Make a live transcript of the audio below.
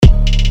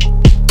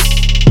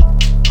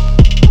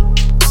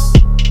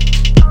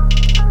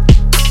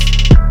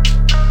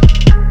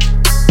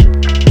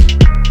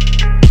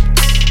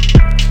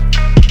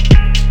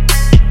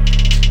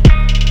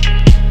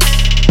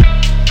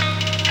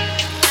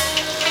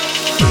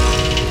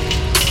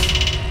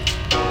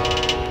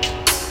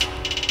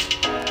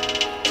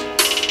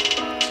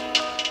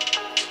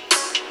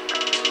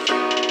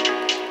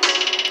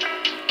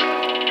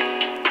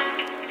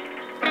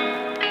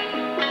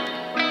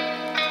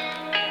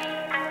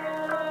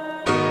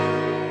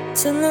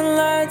Turn the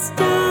lights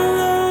down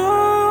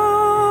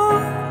low.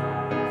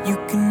 You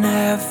can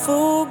have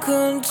full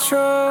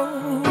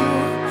control.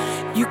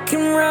 You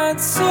can ride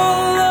solo.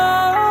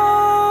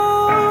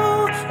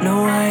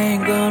 No, I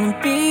ain't gonna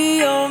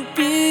be your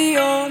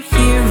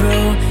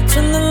hero.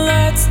 Turn the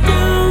lights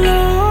down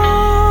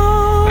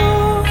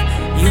low.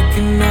 You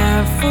can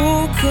have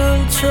full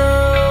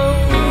control.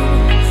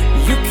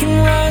 You can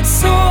ride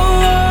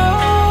solo.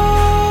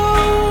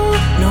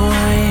 No,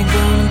 I ain't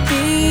gonna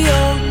be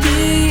your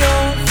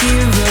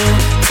hero.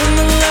 Turn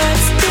the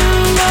lights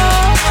down low.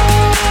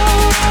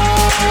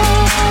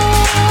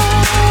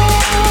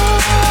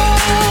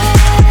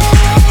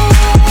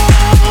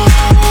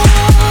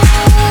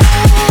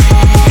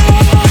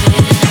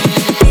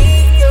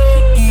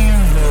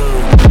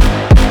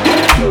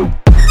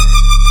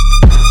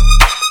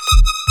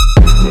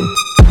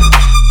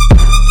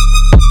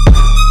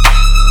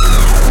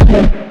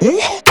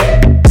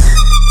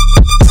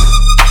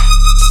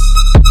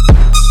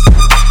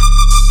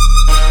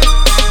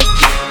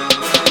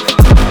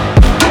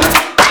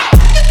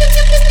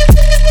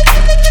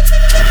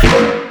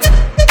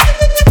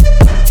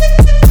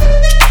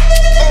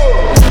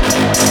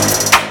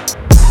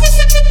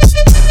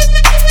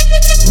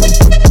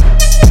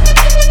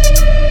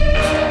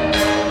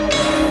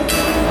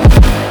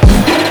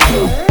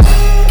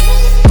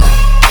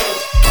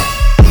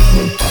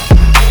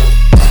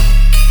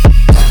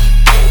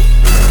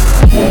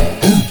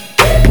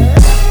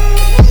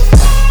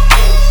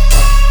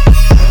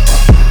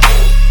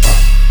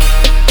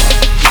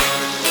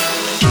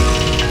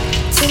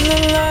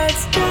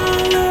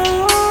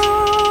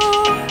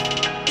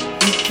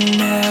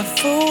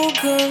 Full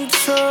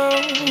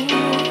control.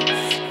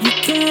 You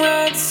can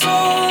ride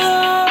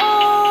solo.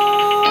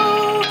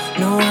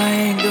 No, I